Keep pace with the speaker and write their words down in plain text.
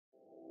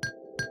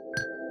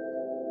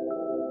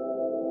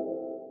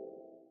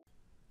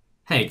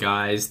Hey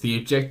guys, the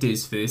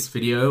objectives for this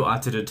video are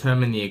to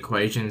determine the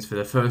equations for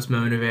the first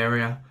moment of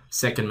area,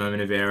 second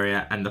moment of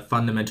area, and the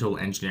fundamental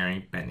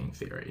engineering bending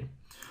theory.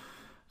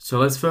 So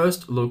let's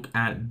first look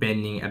at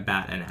bending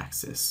about an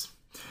axis.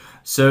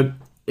 So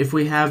if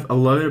we have a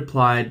load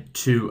applied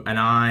to an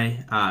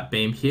I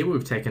beam here,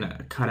 we've taken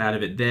a cut out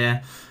of it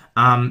there,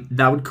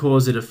 that would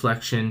cause a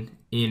deflection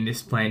in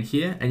this plane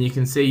here, and you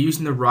can see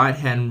using the right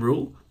hand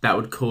rule that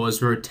would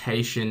cause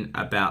rotation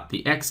about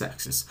the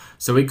x-axis.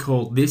 So we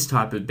call this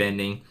type of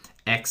bending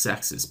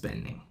x-axis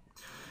bending.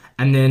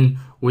 And then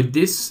with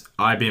this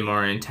I-beam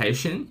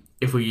orientation,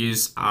 if we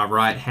use our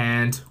right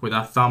hand with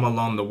our thumb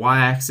along the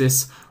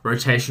y-axis,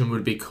 rotation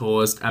would be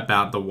caused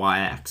about the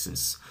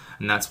y-axis,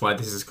 and that's why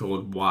this is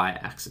called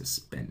y-axis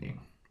bending.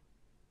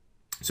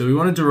 So we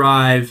want to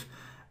derive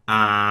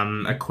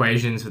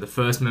equations for the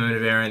first moment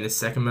of area and the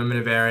second moment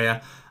of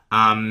area.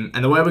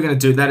 And the way we're going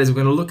to do that is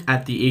we're going to look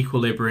at the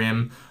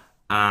equilibrium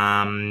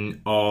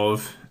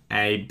of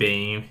a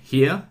beam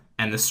here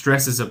and the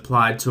stresses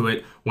applied to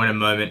it when a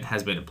moment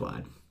has been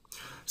applied.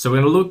 So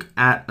we're going to look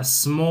at a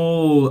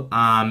small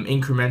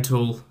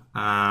incremental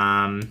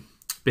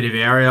bit of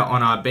area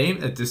on our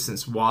beam at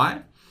distance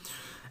y,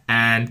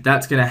 and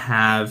that's going to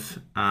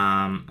have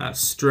a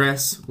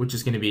stress which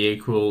is going to be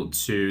equal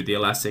to the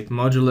elastic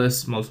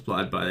modulus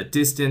multiplied by the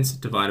distance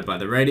divided by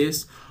the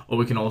radius, or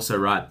we can also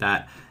write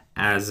that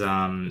as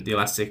the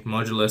elastic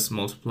modulus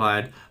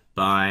multiplied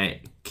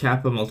by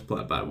kappa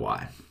multiplied by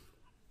y.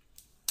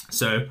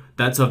 So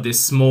that's of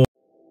this small